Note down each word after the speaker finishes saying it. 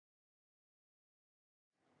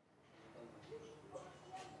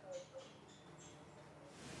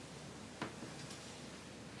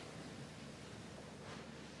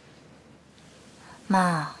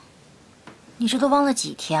妈，你这都忘了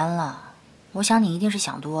几天了？我想你一定是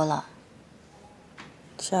想多了。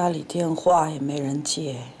家里电话也没人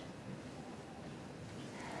接，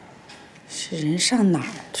是人上哪儿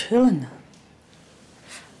去了呢？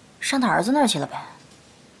上他儿子那儿去了呗。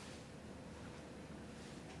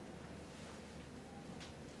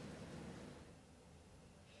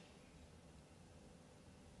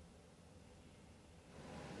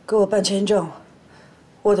给我办签证，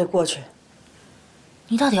我得过去。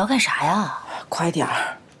你到底要干啥呀？快点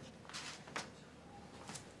儿！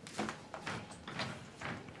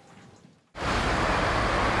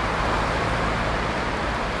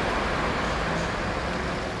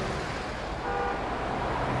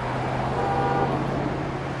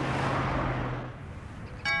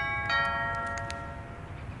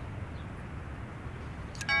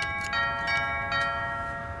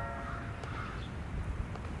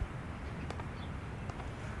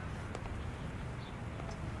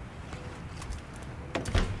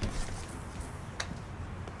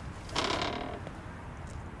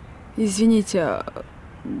 Извините,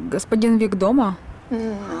 господин Вик дома?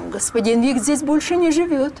 Господин Вик здесь больше не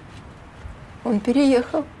живет. Он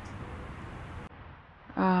переехал.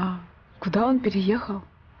 А куда он переехал?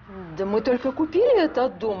 Да мы только купили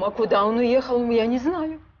этот дом, а куда он уехал, я не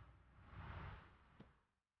знаю.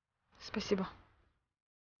 Спасибо.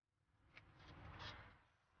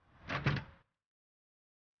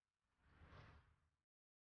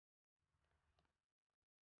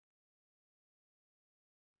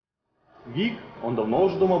 Вик, он давно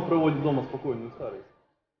уже дома проводит дома спокойную старость.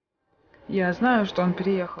 Я знаю, что он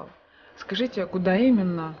переехал. Скажите, а куда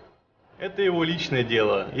именно? Это его личное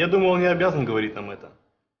дело. Я думаю, он не обязан говорить нам это.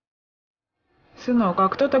 Сынок, а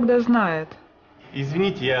кто тогда знает?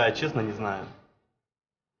 Извините, я честно не знаю.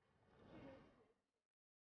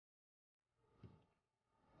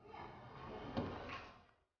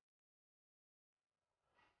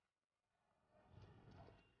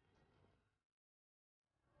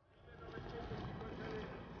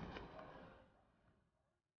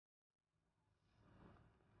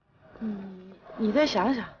嗯，你再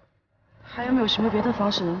想想，还有没有什么别的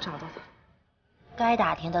方式能找到他？该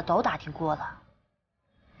打听的都打听过了，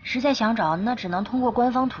实在想找，那只能通过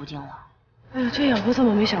官方途径了。哎呀，这样我怎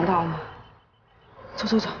么没想到呢？走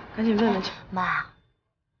走走，赶紧问问去。妈，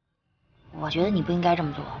我觉得你不应该这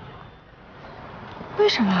么做。为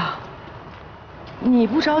什么？你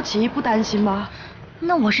不着急不担心吗？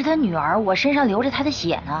那我是他女儿，我身上流着他的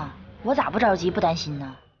血呢，我咋不着急不担心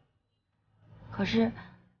呢？可是，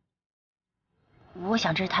我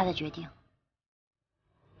想这是他的决定。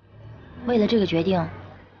为了这个决定，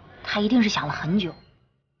他一定是想了很久，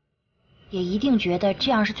也一定觉得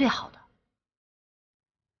这样是最好的。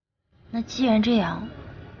那既然这样，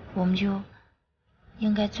我们就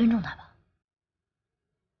应该尊重他吧。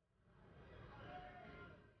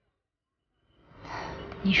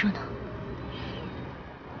你说呢？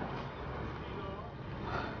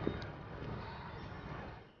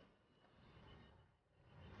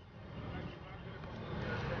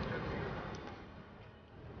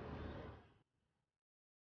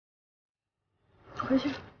回去。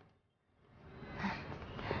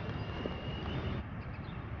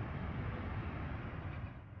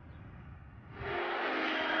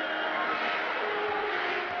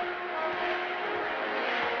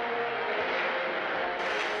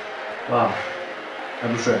爸，还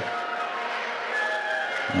不睡？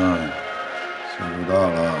岁数大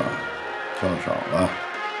了，觉少了，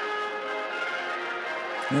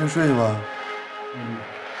先睡吧。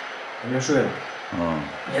我先睡了。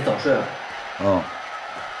你也早睡了。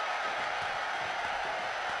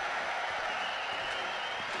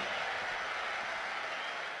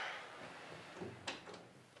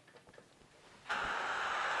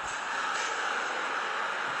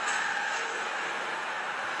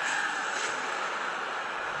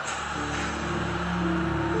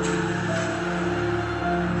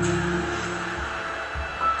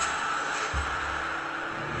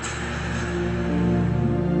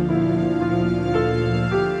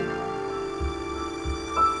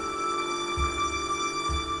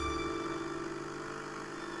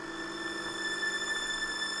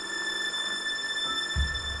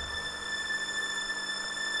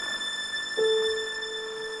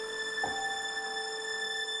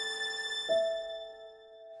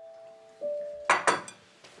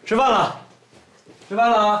吃饭了，吃饭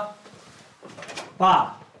了啊！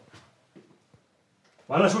爸，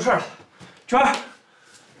完了，出事了，娟儿，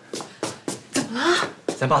怎么了？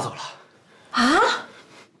咱爸走了啊！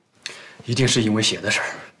一定是因为血的事儿。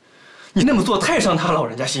你那么做太伤他老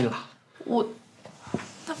人家心了。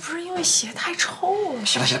那不是因为血太臭了。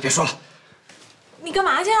行了行了，别说了。你干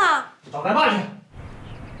嘛去啊？找干爸去。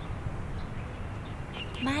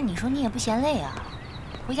妈，你说你也不嫌累啊，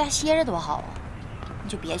回家歇着多好啊，你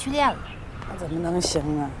就别去练了。那怎么能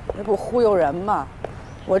行啊？这不忽悠人吗？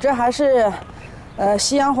我这还是，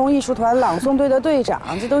夕阳红艺术团朗诵队的队长，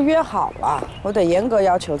这都约好了，我得严格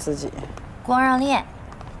要求自己。光让练，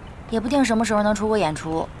也不定什么时候能出国演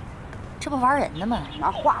出，这不玩人呢吗？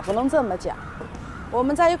妈，话不能这么讲。我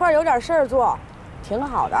们在一块儿有点事儿做，挺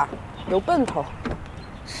好的，有奔头。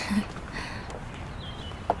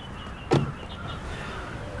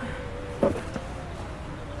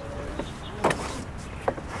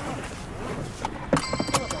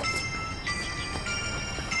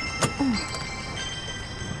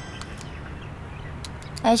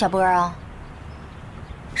哎，小波啊，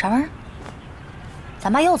啥玩意儿？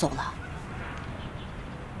咱爸又走了，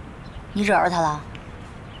你惹着他了？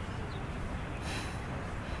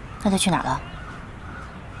那他去哪儿了？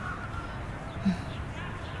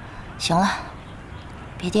行了，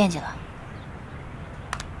别惦记了。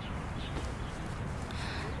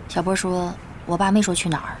小波说，我爸没说去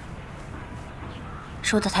哪儿，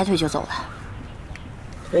说他抬腿就走了。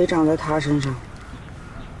谁长在他身上？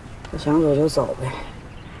他想走就走呗，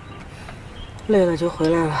累了就回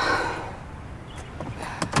来了。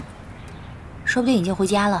说不定已经回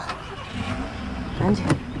家了。赶紧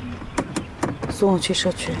送我去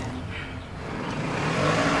社区。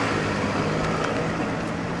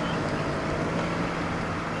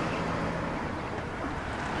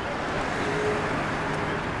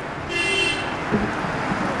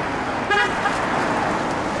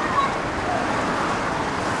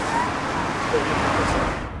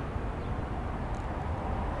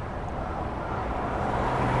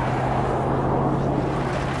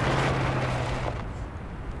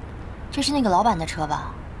这是那个老板的车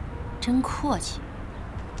吧？真客气。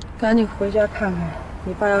赶紧回家看看，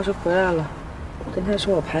你爸要是回来了，跟他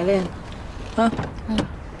说我排练，啊。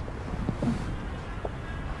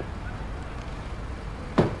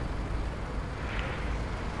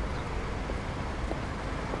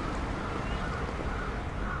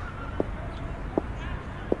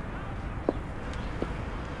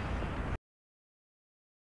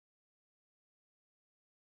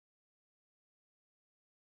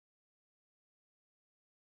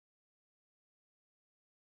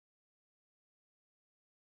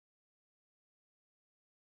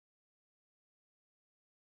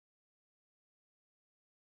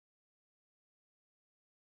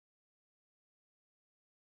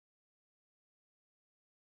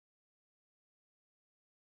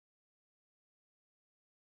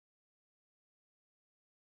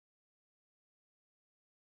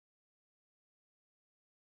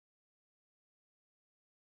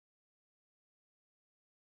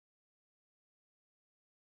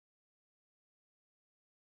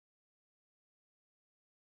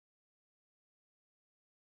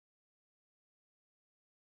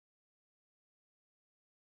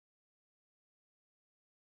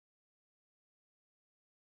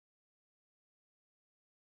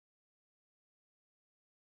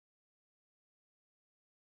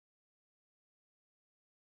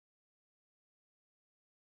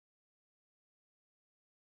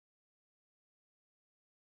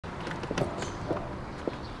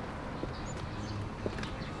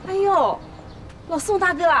哎呦，老宋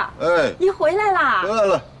大哥，哎，你回来啦？回来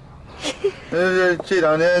了。这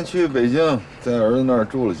2天去北京，在儿子那儿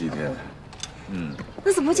住了几天。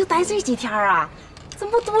那怎么就待这几天啊？怎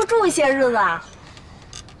么不多住一些日子啊？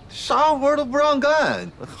啥活都不让干，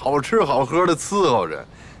好吃好喝的伺候着，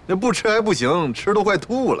那不吃还不行，吃都快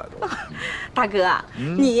吐了都。大哥，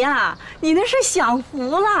你呀，你那是享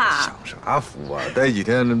福了。享啥福啊？待几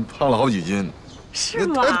天胖了好几斤，是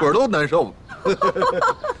吗？抬腿都难受。不是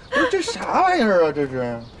这啥玩意儿啊？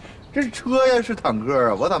这是车呀，是坦克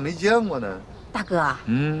啊？我咋没见过呢？大哥，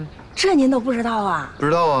这您都不知道啊？不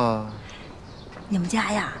知道啊。你们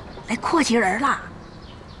家呀，来阔气人了。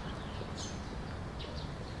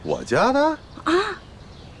我家的啊？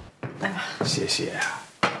谢谢。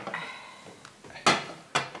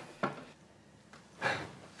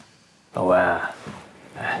老文，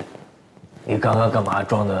哎，你刚刚干嘛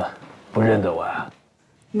装的不认得我呀？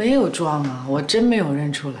没有装啊，我真没有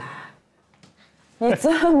认出来。你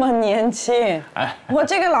这么年轻，哎，我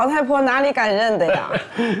这个老太婆哪里敢认得呀？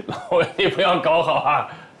老文，你不要搞好啊！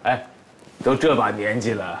哎，都这把年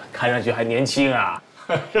纪了，看上去还年轻啊。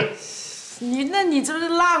你这不是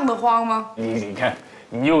浪得慌吗？你看，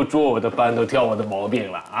你又捉我的班头，挑我的毛病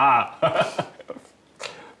了啊！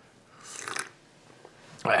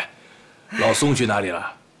哎，老宋去哪里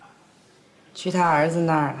了？去他儿子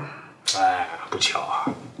那儿了。哎，不巧啊，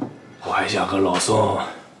我还想和老宋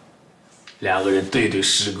两个人对对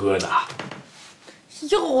诗歌呢。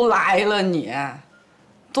又来了你，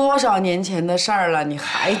多少年前的事儿了，你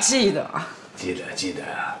还记得？记得记得。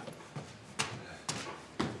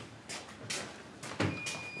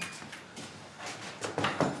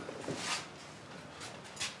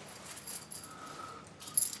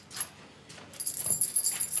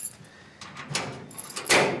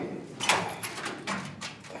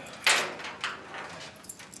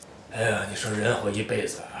哎呀，你说人活一辈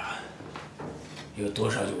子啊，有多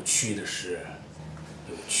少有趣的事，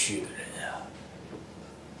有趣的人呀？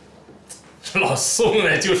老宋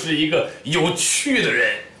呢，就是一个有趣的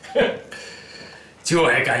人，就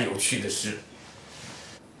爱干有趣的事。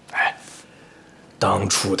哎，当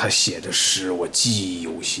初他写的诗，我记忆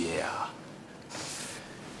犹新呀，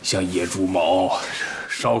像野猪毛，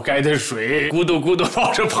烧开的水，咕嘟咕嘟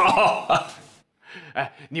冒着泡。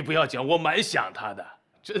哎，你不要讲，我蛮想他的。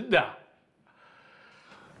真的，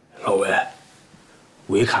老文，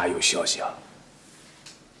维卡有消息啊？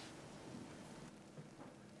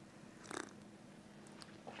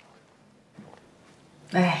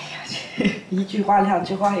哎呀，这一句话两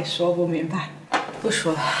句话也说不明白，不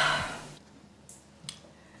说了。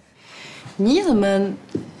你怎么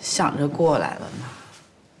想着过来了呢？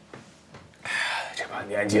这把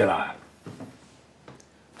年纪了，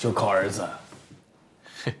就靠儿子。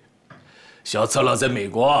小策老在美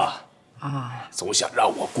国啊，总想让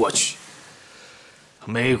我过去。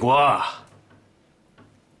美国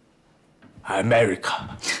 ，America，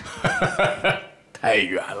 太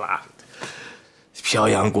远了，漂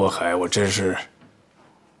洋过海，我真是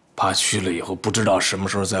怕去了以后不知道什么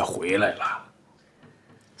时候再回来了。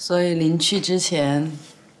所以临去之前，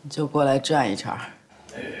你就过来转一圈。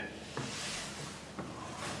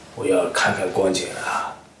我要看看光景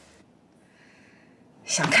啊。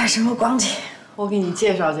想看什么光景？我给你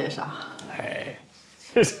介绍介绍。哎，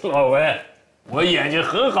老文，我眼睛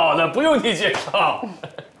很好的，不用你介绍。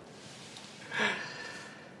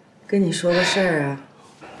跟你说个事儿啊。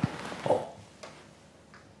哦。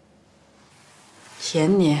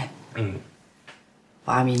前年，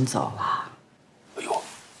华民走了。哎呦，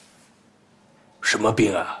什么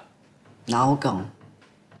病啊？脑梗。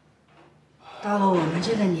到了我们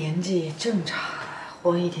这个年纪，正常，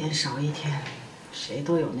活一天少一天。谁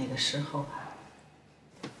都有那个时候啊！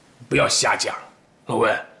不要瞎讲，老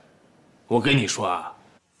文，我跟你说啊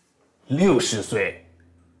，60岁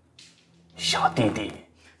小弟弟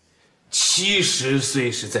，70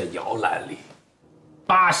岁是在摇篮里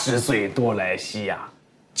，80岁多来西亚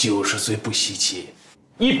，90岁不稀奇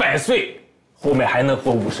，100岁后面还能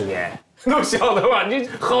活50年，都晓得吧？你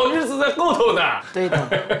好日子在后头呢。对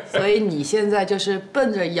的，所以你现在就是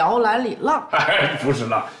奔着摇篮里浪。哎，不是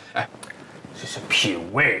浪，哎。这是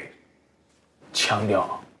品味，腔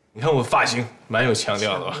调。你看我发型蛮有腔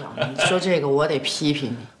调的吧？你说这个我得批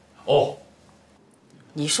评你。哦，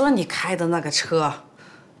你说你开的那个车，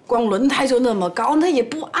光轮胎就那么高，那也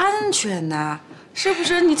不安全呐，是不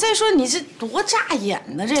是？你再说你这多扎眼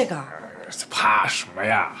呢，这个。怕什么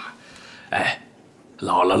呀？哎，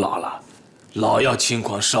老了，老要轻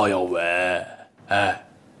狂，少要稳。哎，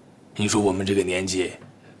你说我们这个年纪，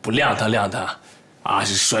不亮堂。啊，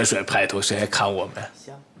是甩派头，谁还看我们？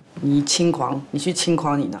行，你轻狂，你去轻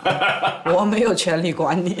狂你呢，我没有权利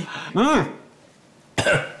管你。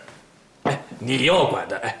哎，你要管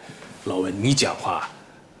的。哎，老文，你讲话，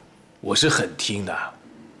我是很听的。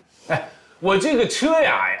哎，我这个车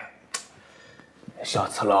呀，小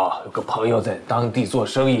次郎有个朋友在当地做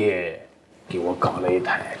生意，给我搞了一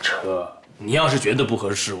台车。你要是觉得不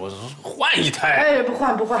合适，我换一台。哎，不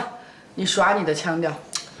换，你耍你的腔调，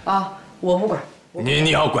啊，我不管。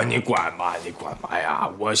你要管你管吧，你管嘛呀？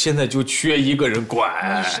我现在就缺一个人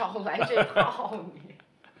管。你少来这套你。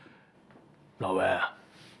老文，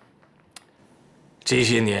这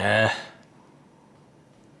些年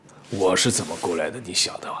我是怎么过来的，你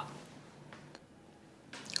晓得吧？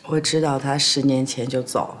我知道他10年前就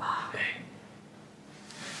走了。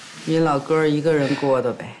你老哥一个人过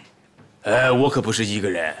的呗？哎，我可不是一个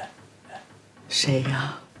人。谁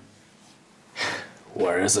呀？我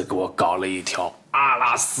儿子给我搞了一条阿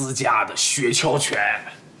拉斯加的雪橇犬，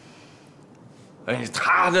哎，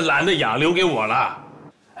他这懒得养，留给我了。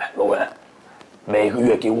哎，罗文，每个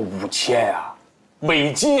月给我5000啊，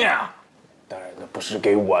美金啊！当然，那不是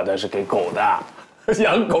给我的，是给狗的，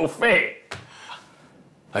养狗费。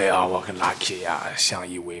哎呀，我跟 Lucky 呀相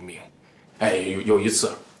依为命。哎，有一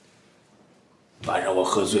次晚上我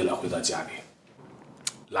喝醉了，回到家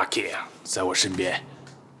里 ，Lucky 呀在我身边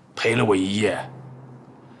陪了我一夜。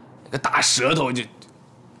那个大舌头就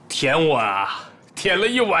舔我啊，舔了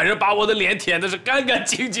一晚上，把我的脸舔的是干干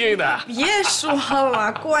净净的。别说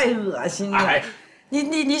了，怪恶心的。哎，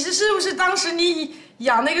你是不是当时你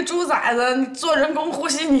养那个猪崽子，你做人工呼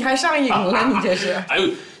吸你还上瘾了？你这是？哎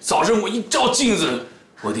呦，早上我一照镜子，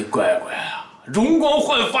我的乖乖啊，容光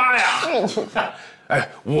焕发呀！哎，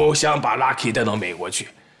我想把 Lucky 带到美国去。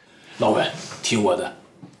老文，听我的，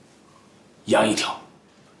养一条，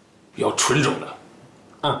要纯种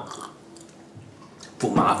的，不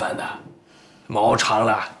麻烦的，毛长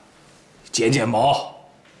了剪剪毛，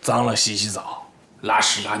脏了洗洗澡，拉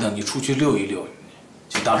屎拉尿你出去溜一溜，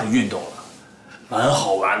就当是运动了，蛮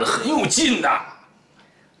好玩的，很有劲的。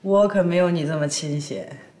我可没有你这么亲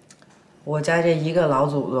血，我家这一个老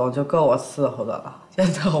祖宗就够我伺候的了，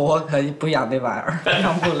现在我可不养那玩意儿，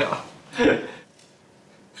养不了。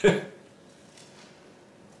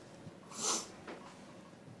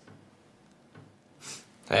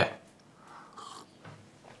哎，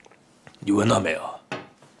你闻到没有？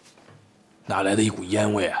哪来的一股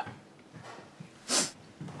烟味啊？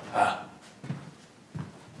啊？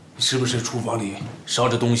是不是厨房里烧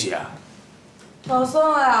着东西啊？老宋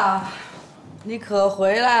啊，你可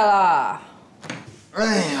回来了！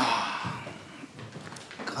哎呀，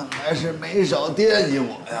看来是没少惦记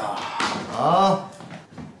我呀！啊，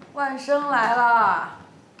万生来了。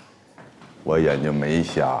我眼睛没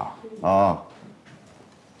瞎啊。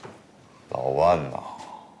老万呐，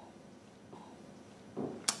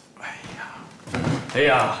哎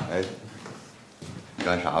呀，哎，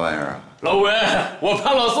干啥玩意儿啊？老文，我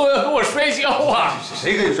怕老宋要跟我摔跤啊！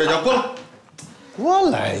谁跟你摔跤？过来，过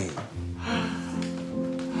来！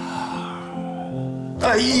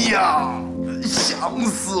哎呀，想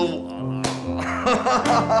死我了！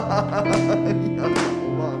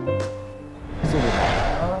宋部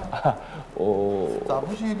长，我咋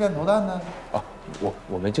不去练投弹呢？啊，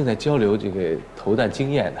我们正在交流这个投弹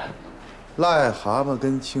经验呢。癞蛤蟆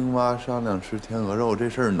跟青蛙商量吃天鹅肉这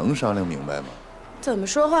事儿能商量明白吗？怎么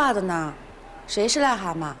说话的呢？谁是癞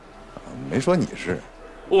蛤蟆？没说你是。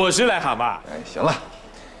我是癞蛤蟆。哎，行了，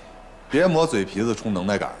别磨嘴皮子充能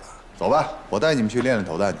耐感了，走吧，我带你们去练练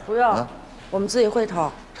投弹去。不用，我们自己会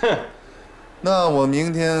投。哼，那我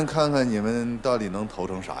明天看看你们到底能投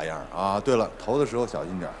成啥样啊！对了，投的时候小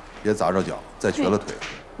心点，别砸着脚，再瘸了腿。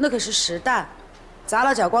那可是实弹，砸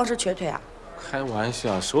了脚光是瘸腿啊！开玩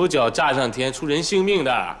笑，手脚炸上天，出人性命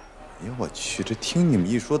的。哎呀，我去，这听你们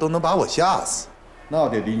一说都能把我吓死。那我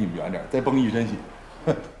得离你们远点，再崩一身血。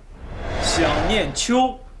哼。想念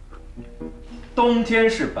秋，冬天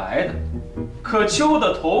是白的，可秋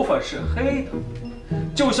的头发是黑的，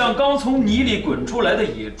就像刚从泥里滚出来的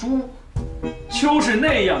野猪。秋是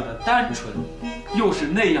那样的单纯，又是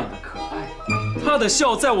那样的可爱。他的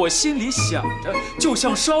笑在我心里想着，就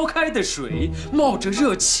像烧开的水，冒着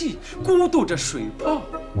热气，咕嘟着水泡，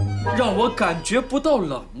让我感觉不到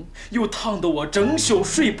冷，又烫得我整宿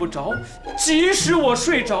睡不着。即使我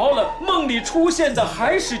睡着了，梦里出现的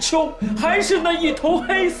还是秋，还是那一头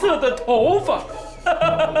黑色的头发。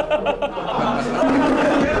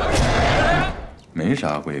没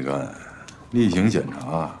啥贵干，例行检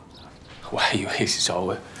查。我还以为是找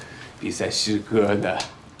我比赛诗歌呢。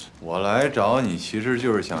我来找你，其实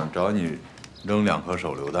就是想找你扔2颗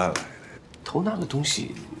手榴弹来的。投那个东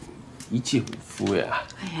西一介武夫呀！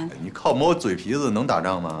哎呀，你靠摸嘴皮子能打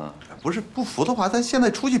仗吗？不是不服的话，咱现在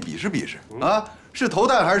出去比试比试啊！是投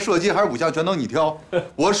弹还是射击还是5项全等你挑。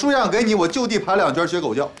我书样给你，我就地爬2圈学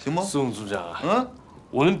狗叫，行不？宋组长啊，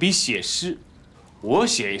我们比写诗，我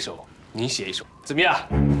写一首，你写一首，怎么样？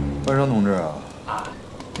万生同志啊，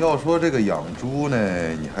要说这个养猪呢，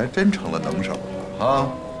你还真成了能手了啊！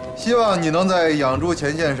希望你能在养猪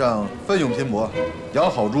前线上奋勇拼搏，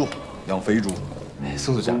养好猪，养肥猪。哎，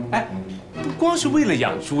宋组长，哎，不光是为了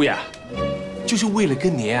养猪呀，就是为了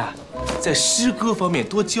跟您啊，在诗歌方面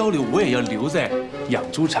多交流，我也要留在养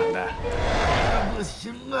猪场的。不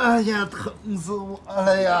行啊呀，疼死我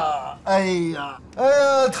了呀！哎呀，哎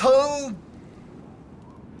呀，疼！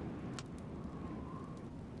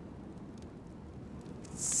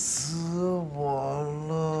死我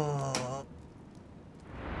了！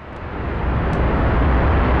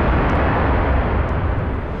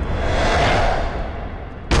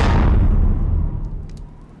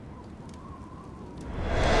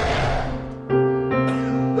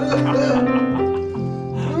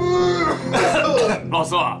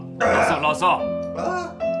老宋，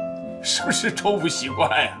是不是抽不习惯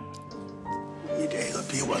呀？你这个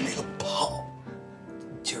比我那个炮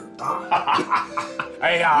劲儿大。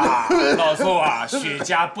哎呀，老宋啊，雪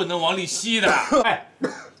茄不能往里吸的。哎，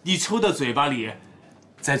你抽到嘴巴里，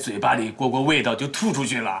在嘴巴里过味道就吐出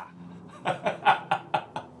去了。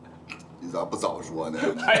咋不早说呢？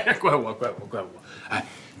哎呀，怪我！哎，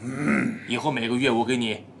以后每个月我给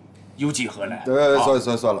你邮几盒来。对，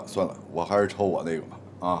算了，我还是抽我那个吧。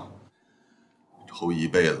啊，抽一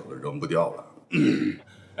辈子了，扔不掉了。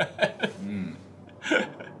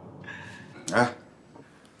哎，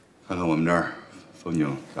看看我们这儿风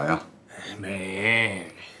景咋样？美，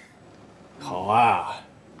好啊！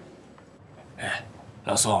哎，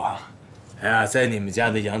老宋，哎呀，在你们家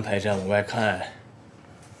的阳台上往外看，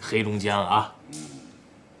黑龙江啊。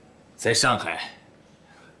在上海，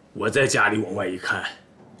我在家里往外一看，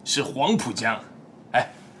是黄浦江。哎，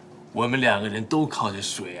我们两个人都靠着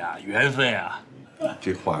水啊，缘分啊。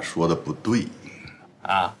这话说的不对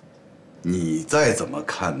啊！你再怎么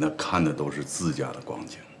看，那看的都是自家的光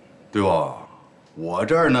景，对吧？我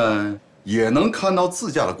这儿呢也能看到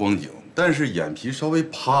自家的光景，但是眼皮稍微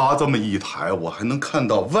啪这么一抬，我还能看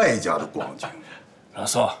到外家的光景。老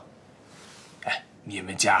宋，哎，你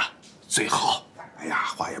们家最好。哎呀，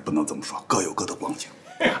话也不能这么说，各有各的光景。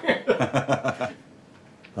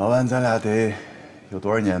老万，咱俩得有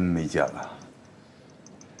多少年没见了？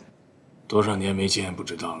多少年没见不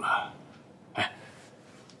知道了。哎，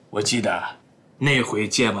我记得那回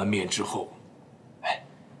见完面之后，哎，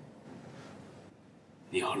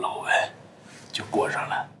你和老文就过上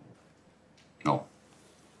了。哦。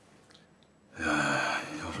哎呀，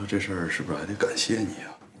要说这事儿是不是还得感谢你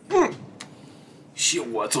啊？谢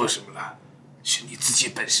我做什么了？是你自己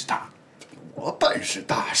本事大。我本事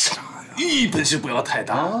大啥呀？你本事不要太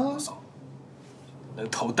大，老嫂。能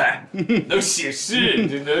投弹，能写诗，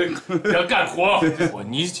能干活。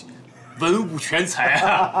你文武全才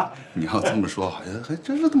啊！你要这么说，好像还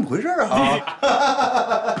真是这么回事啊！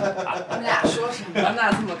你们俩说什么呢？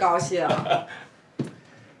这么高兴？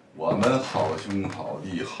我们好兄好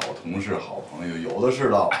弟、好同事、好朋友，有的是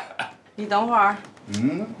了。你等会儿，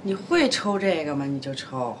你会抽这个吗？你就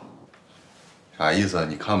抽。啥意思？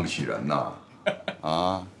你看不起人呐？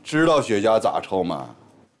啊，知道雪茄咋抽吗？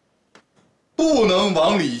不能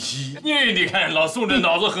往里吸。你看老宋这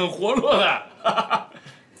脑子很活络的。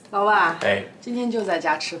老万，哎，今天就在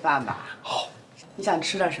家吃饭吧。好。你想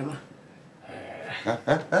吃点什么？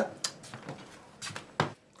哎，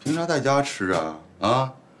凭啥在家吃啊？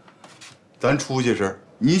啊，咱出去吃，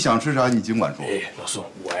你想吃啥你尽管说。哎，老宋，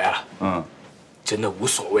我呀，真的无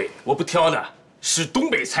所谓，我不挑的，是东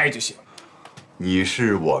北菜就行。你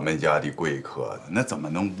是我们家的贵客，那怎么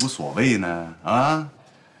能无所谓呢？啊，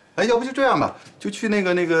哎，要不就这样吧，就去那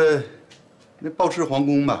报翅皇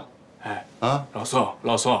宫吧。哎，啊，老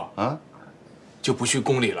宋啊，就不去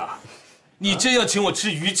宫里了。你真要请我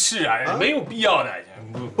吃鱼翅啊，没有必要的。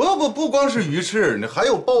不光是鱼翅，你还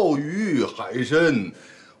有鲍鱼、海参。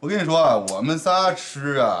我跟你说啊，我们仨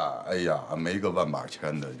吃啊，哎呀，没个万把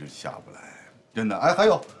千的就下不来，真的。哎，还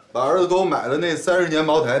有，把儿子给我买的那30年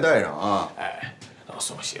茅台带上啊。哎，老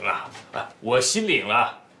宋，行了，我心领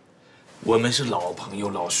了。我们是老朋友、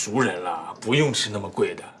老熟人了，不用吃那么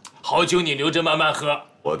贵的。好酒你留着慢慢喝。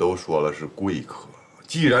我都说了是贵客，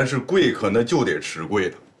既然是贵客，那就得吃贵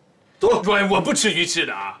的。走，我不吃鱼翅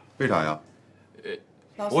的啊。为啥呀？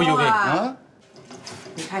我有啊。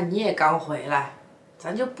你看你也刚回来，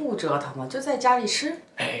咱就不折腾了，就在家里吃，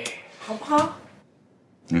哎，好不好？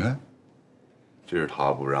你看，这是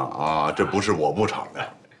他不让啊，这不是我不敞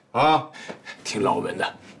的啊。听老文的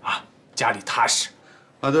啊，家里踏实。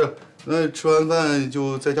啊，对，那吃完饭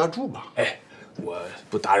就在家住吧。哎，我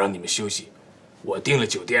不打扰你们休息，我订了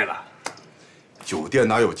酒店了。酒店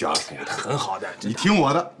哪有家住的？很好的，你听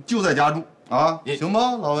我的，就在家住啊，行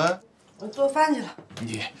吗，老文？我做饭去了。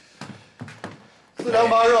你4凉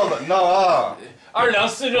8热稳当啊，2凉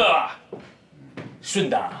4热，顺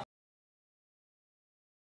的。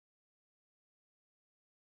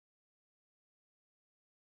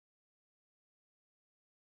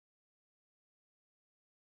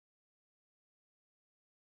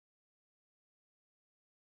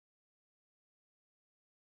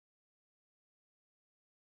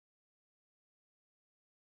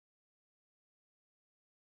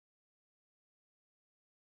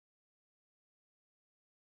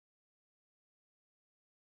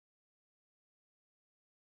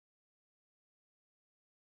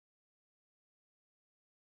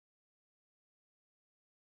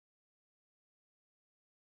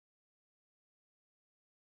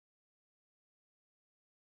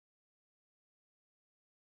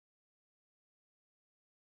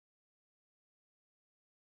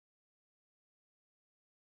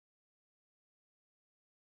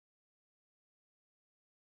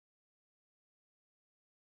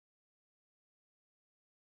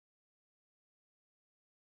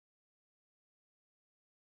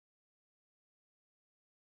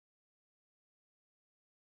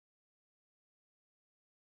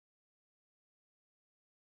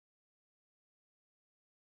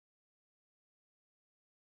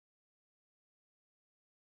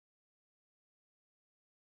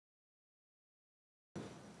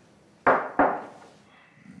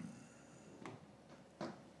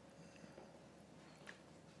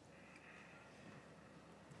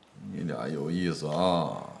呀，有意思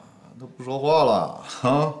啊，都不说话了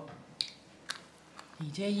啊。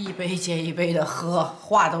你这一杯接一杯的喝，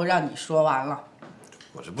话都让你说完了。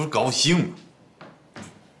我这不是高兴吗？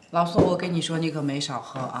老宋，我跟你说，你可没少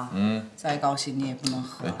喝啊。再高兴你也不能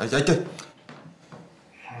喝。哎，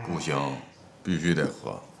不行，必须得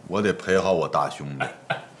喝，我得陪好我大兄弟。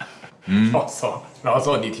老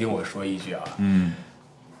宋，你听我说一句啊。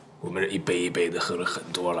我们这一杯一杯的喝了很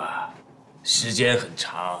多了，时间很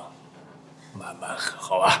长，慢慢喝，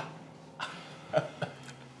好吧？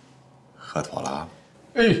喝妥了？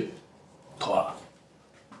哎，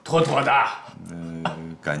妥的。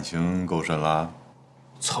感情够深了？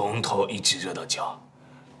从头一直热到脚。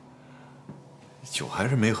酒还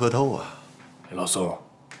是没喝透啊。老宋，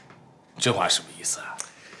这话什么意思啊？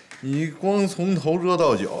你光从头热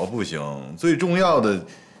到脚不行，最重要的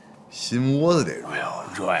心窝子得热。哎呦，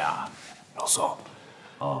热呀，老宋。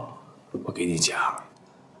我跟你讲，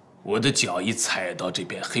我的脚一踩到这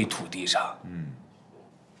片黑土地上，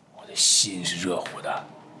我的心是热乎的。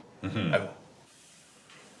哎，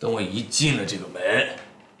等我一进了这个门，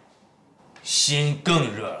心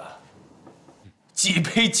更热了。几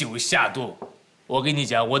杯酒下肚，我跟你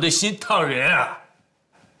讲，我的心烫人啊！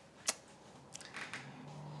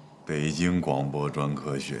北京广播专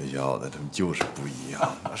科学校的，他们就是不一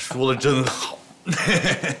样。说的真好。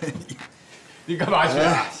你干嘛去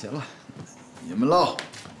啊？行了，你们唠，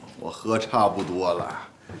我喝差不多了，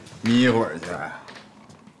眯一会儿去。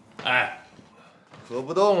哎，喝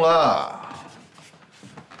不动了，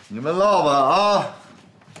你们唠吧啊！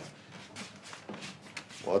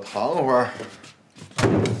我躺会儿。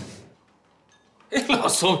哎，老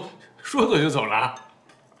宋说走就走了。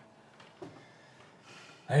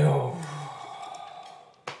哎呦，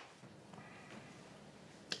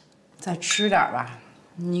再吃点吧。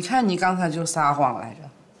你看你刚才就撒谎来着，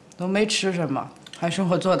都没吃什么，还说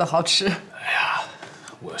我做的好吃。哎呀，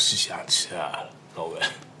我是想吃啊，老文，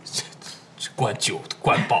这灌酒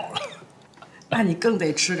灌饱了。那你更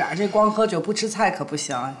得吃点，这光喝酒不吃菜可不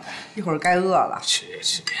行，一会儿该饿了。吃。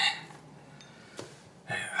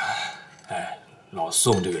哎呀，哎，老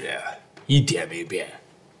宋这个人一点没变，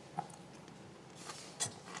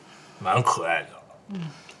蛮可爱的。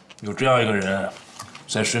有这样一个人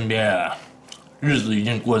在身边，日子一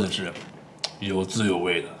定过得是有滋有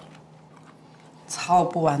味的。操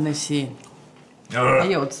不完的心，还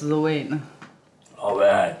有滋味呢。老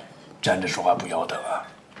文，站着说话不腰疼啊！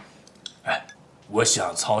哎，我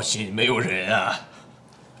想操心，没有人啊。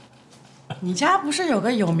你家不是有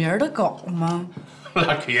个有名的狗吗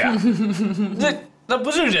？Lucky 啊，那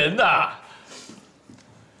不是人呐！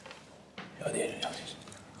要点人。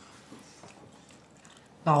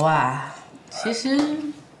老万，其实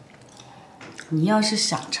你要是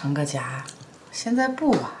想成个家，现在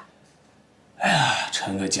不晚。哎呀，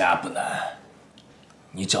成个家不难，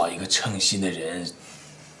你找一个称心的人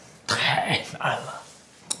太难了。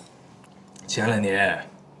前2年，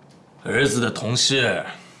儿子的同事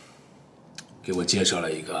给我介绍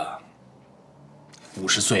了一个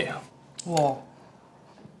50岁啊，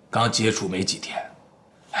刚接触没几天，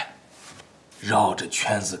哎，绕着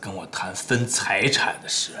圈子跟我谈分财产的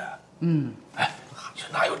事。哎，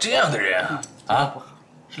哪有这样的人啊？啊，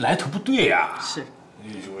来头不对呀。是。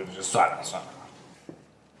算了。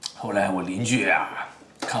后来我邻居啊，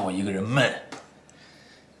看我一个人闷，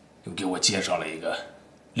又给我介绍了一个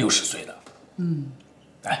60岁的。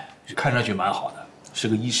哎，看上去蛮好的，是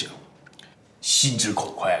个医生，心直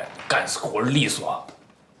口快，干活利索。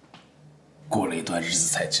过了一段日子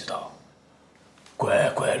才知道，乖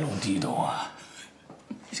乖龙地洞啊，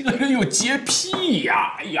这个人有洁癖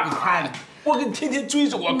呀！哎呀，你看，我跟天天追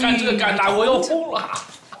着我干这个干那，我要疯了。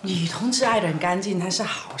女同志爱人干净，那是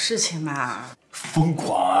好事情嘛。疯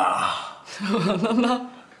狂啊！怎么了呢？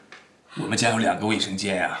我们家有2个卫生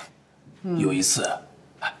间啊。有一次，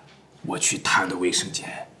我去他的卫生间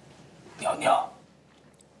尿尿，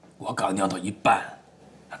我刚尿到一半，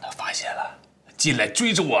让他发现了，进来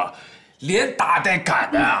追着我，连打带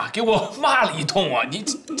赶的啊，给我骂了一通啊！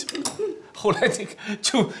后来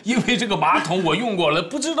就因为这个马桶我用过了，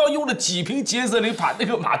不知道用了几瓶洁色灵把那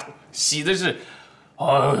个马桶洗的是。哎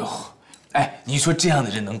呦，哎，你说这样的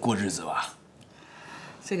人能过日子吧？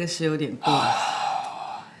这个是有点多。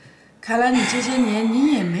看来你这些年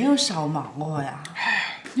你也没有少忙活呀。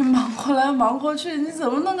你忙活来忙活去，你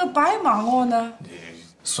怎么能够白忙活呢？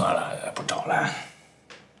算了，不找了，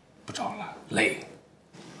累。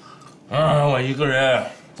我一个人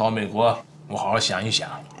到美国，我好好想一想。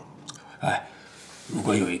哎，如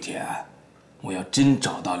果有一天我要真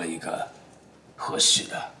找到了一个合适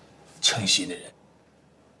的、称心的人，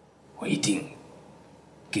我一定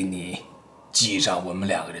给你寄上我们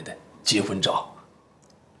2个人的结婚照。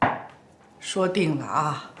说定了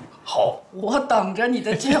啊！好，我等着你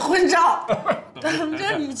的结婚照，等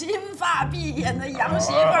着你金发碧眼的洋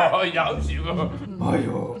媳妇儿。洋媳妇儿，哎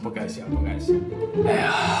呦，不敢想，不敢想。哎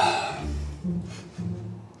呀，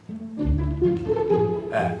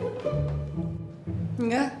哎，你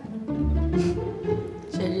看，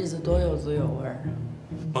这日子多有滋有味儿啊！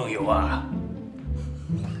梦游啊！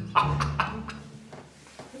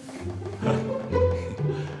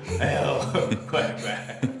哎呦，乖乖。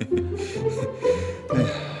哎呀，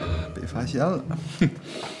被发现了。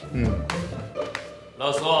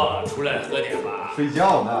老苏，出来喝点吧。睡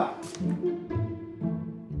觉呢。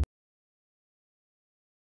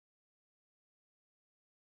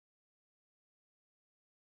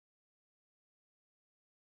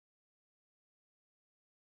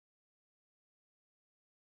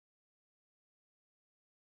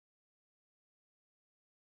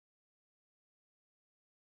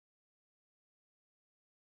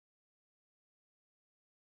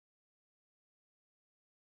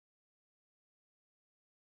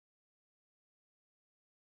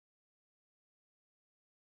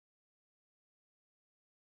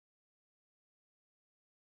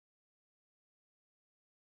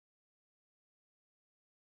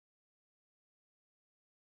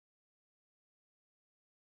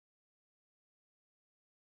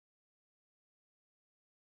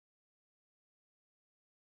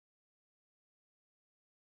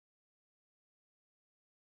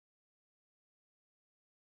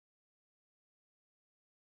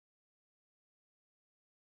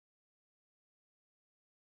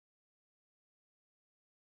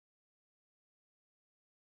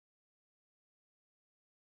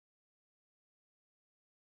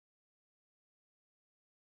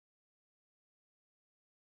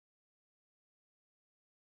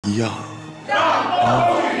一样。让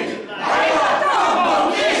风雨来个大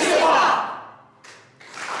猛烈士吧！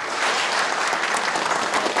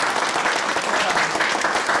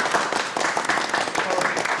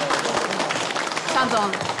尚总，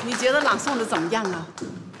你觉得朗诵的怎么样啊？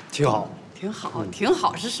挺好。挺好，挺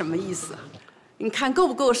好是什么意思啊？你看够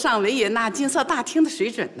不够上维也纳金色大厅的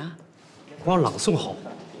水准呢？光朗诵好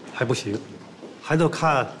还不行，还得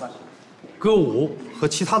看歌舞和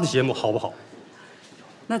其他的节目好不好。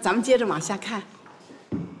那咱们接着往下看，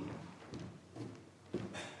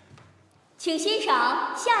请欣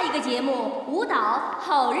赏下一个节目《舞蹈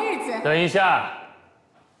好日子》。等一下，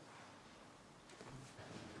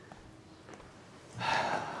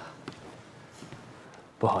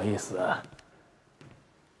不好意思啊，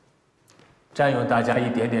占用大家一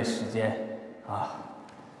点点时间啊。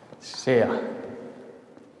是这样，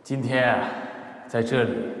今天啊，在这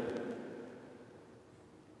里，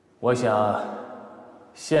我想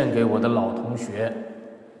献给我的老同学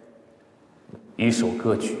一首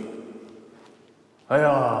歌曲。哎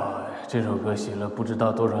呀，这首歌写了不知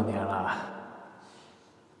道多少年了，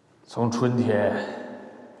从春天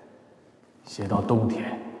写到冬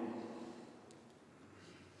天，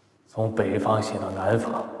从北方写到南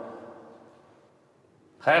方。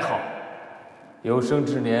还好，有生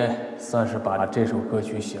之年算是把这首歌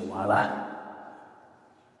曲写完了。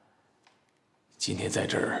今天在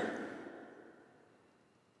这儿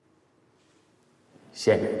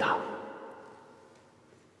献给他。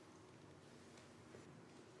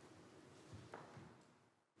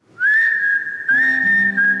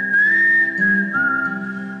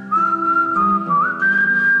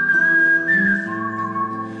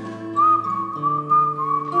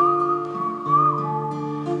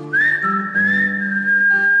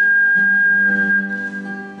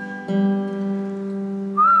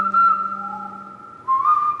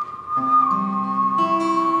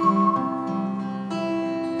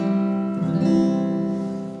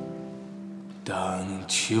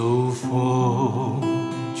秋风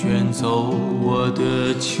卷走我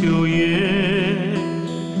的秋叶，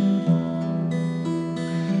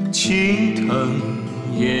青藤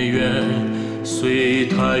也愿随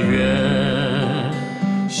它远。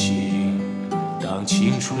行当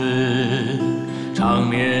青春，常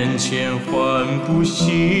年牵唤不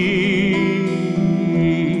息。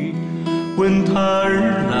闻他而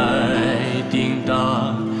来，叮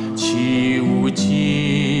当起无尽。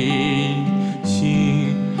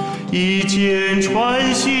一箭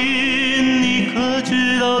穿心，你可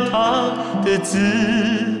知道它的滋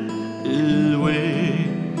味？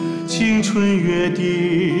青春约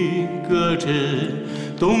定，隔着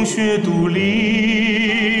冬雪独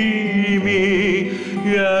黎明，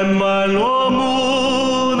圆满落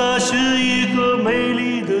幕，那是一个美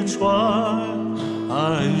丽的传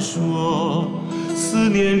说。思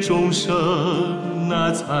念终生，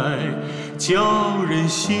那才叫人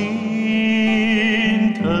心。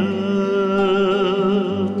疼。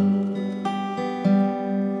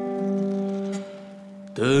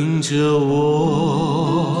等着我，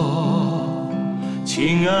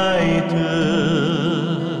亲爱的，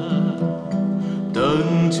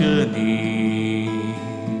等着你，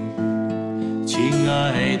亲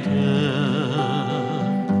爱的，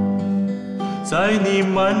在你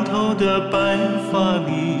满头的白发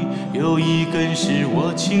里，有一根是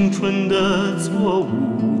我青春的错误，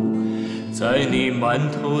在你满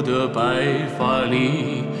头的白发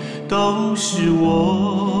里，都是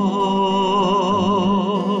我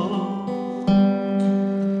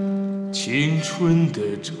青春的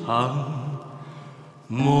长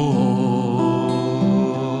梦。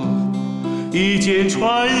一箭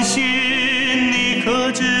穿心，你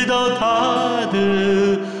可知道它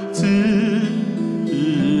的滋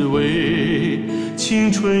味？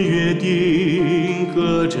青春约定，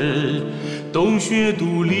隔着冬雪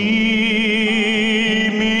独黎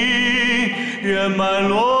明，圆满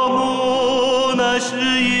落幕。那是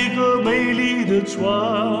一个美丽的传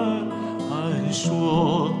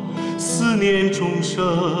说，思念终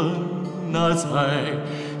生，那才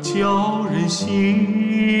叫人心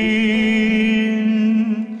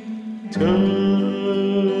疼。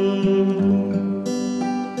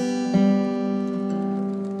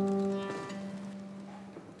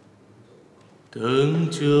等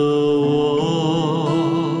着我，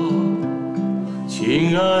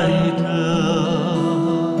亲爱的，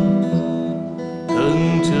等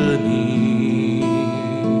着你，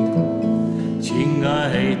亲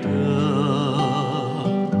爱的，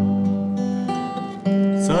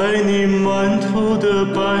在你满头的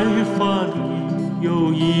白发里，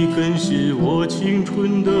有一根是我青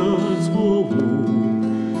春的错误，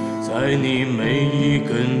在你每一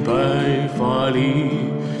根白发里，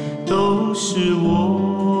都是我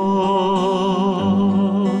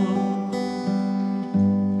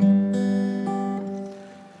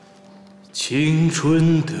青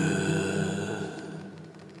春的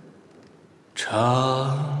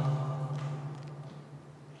长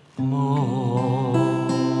梦。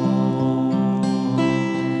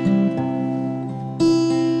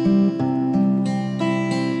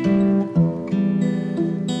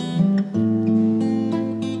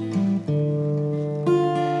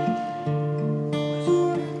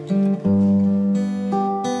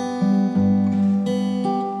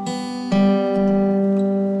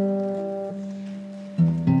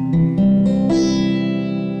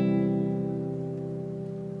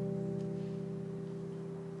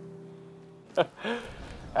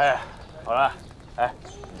哎，好了，哎，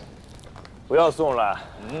不要送了，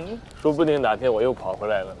说不定哪天我又跑回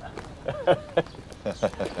来了呢。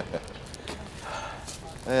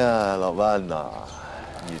哎呀，老伴呐，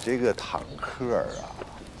你这个坦克啊，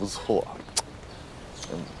不错。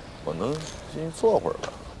我能进去坐会儿吧？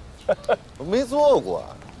我没坐过。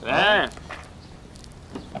来，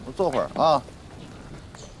我坐会儿啊，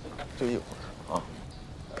就一会儿啊。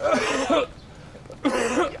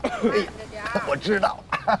我知道。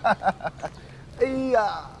哎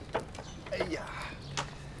呀，哎呀，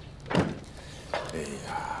哎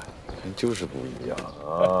呀，就是不一样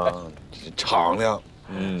啊，敞亮。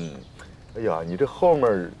哎呀，你这后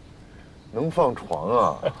面能放床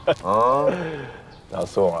啊？啊，老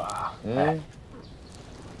宋啊，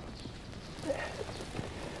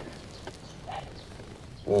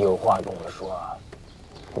你有话跟我说，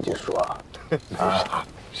你就说啊。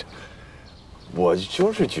我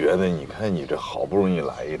就是觉得，你看你这好不容易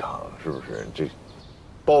来一趟，是不是？这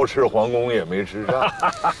包吃皇宫也没吃上，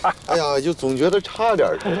哎呀，就总觉得差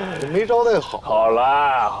点，没招待好。好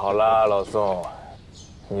啦好啦，老宋，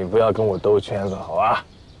你不要跟我兜圈子，好吧？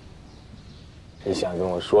你想跟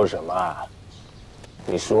我说什么？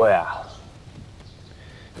你说呀。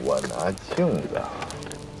我拿镜子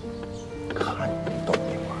看你逗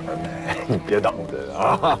你玩呗，你别当真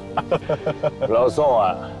啊。老宋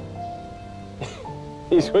啊。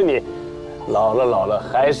你说你老了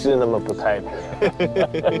还是那么不太平。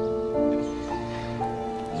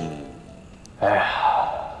哎呀，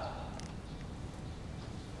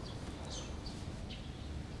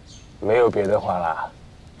没有别的话了。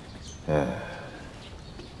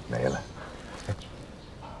没了。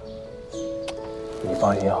你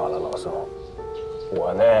放心好了，老宋，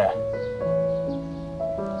我呢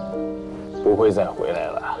不会再回来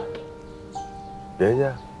了。别去，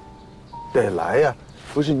得来呀。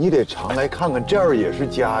不是你得常来看看，这样也是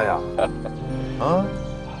家呀。啊，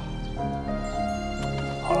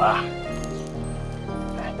好了，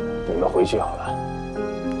哎，你们回去好了，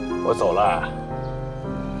我走了。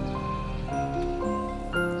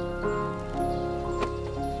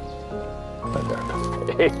慢点的。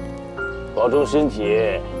嘿嘿。保重身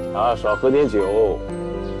体啊，少喝点酒。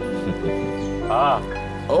啊，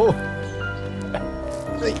哦，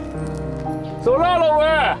哎，走了，老魏，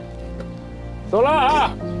走了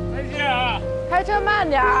啊，再见啊，开车慢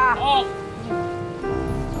点啊。好，慢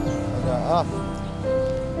点啊。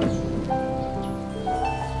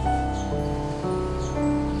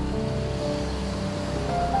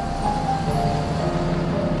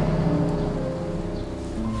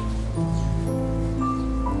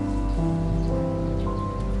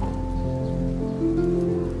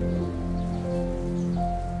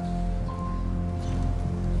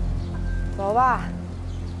走吧，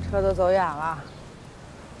车都走远了。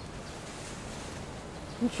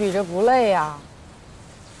你举着不累呀？